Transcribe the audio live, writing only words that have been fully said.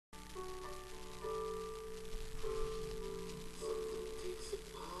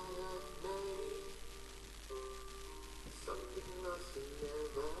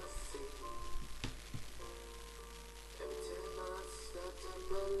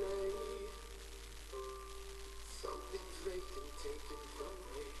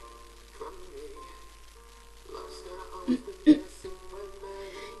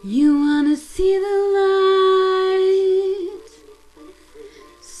You wanna see the light,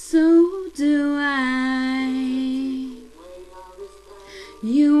 so do I.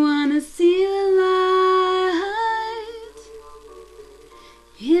 You wanna see the light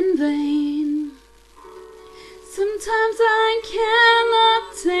in vain. Sometimes I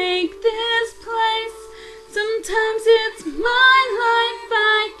cannot take this place. Sometimes it's my life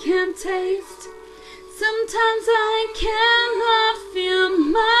I can't taste. Sometimes I cannot feel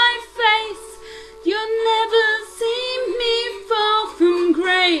my face. You'll never see me fall from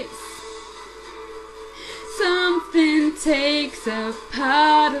grace. Something takes a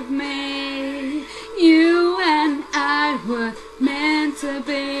part of me. You and I were meant to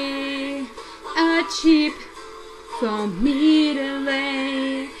be a cheap for me to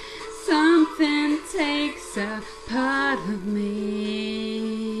lay. Something takes a part of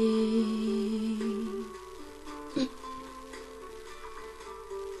me.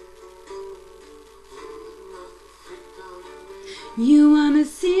 You wanna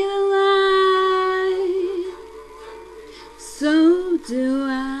see the light, so do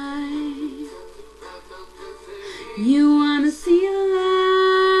I. You wanna see the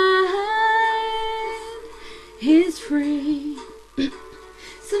light is free.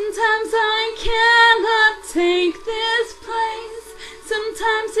 Sometimes I cannot take this place.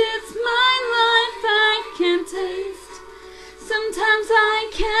 Sometimes it's my life I can't taste. Sometimes I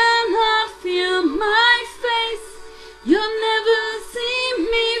cannot feel my face. You'll never see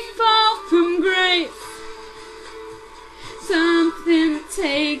me fall from grace. Something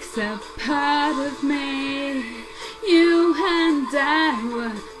takes a part of me. You and I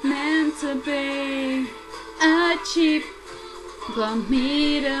were meant to be a cheap for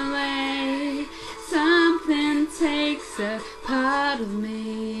me to lay. Something takes a part of me.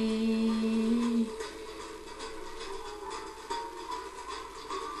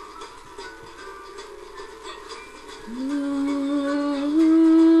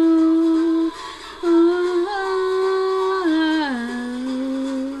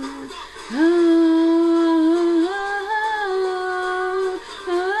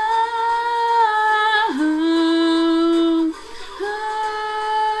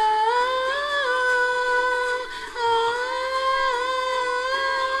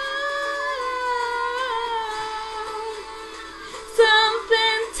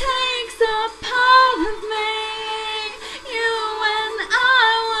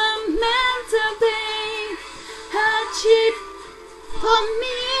 Cheap for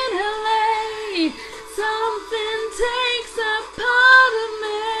me to lay. Something takes a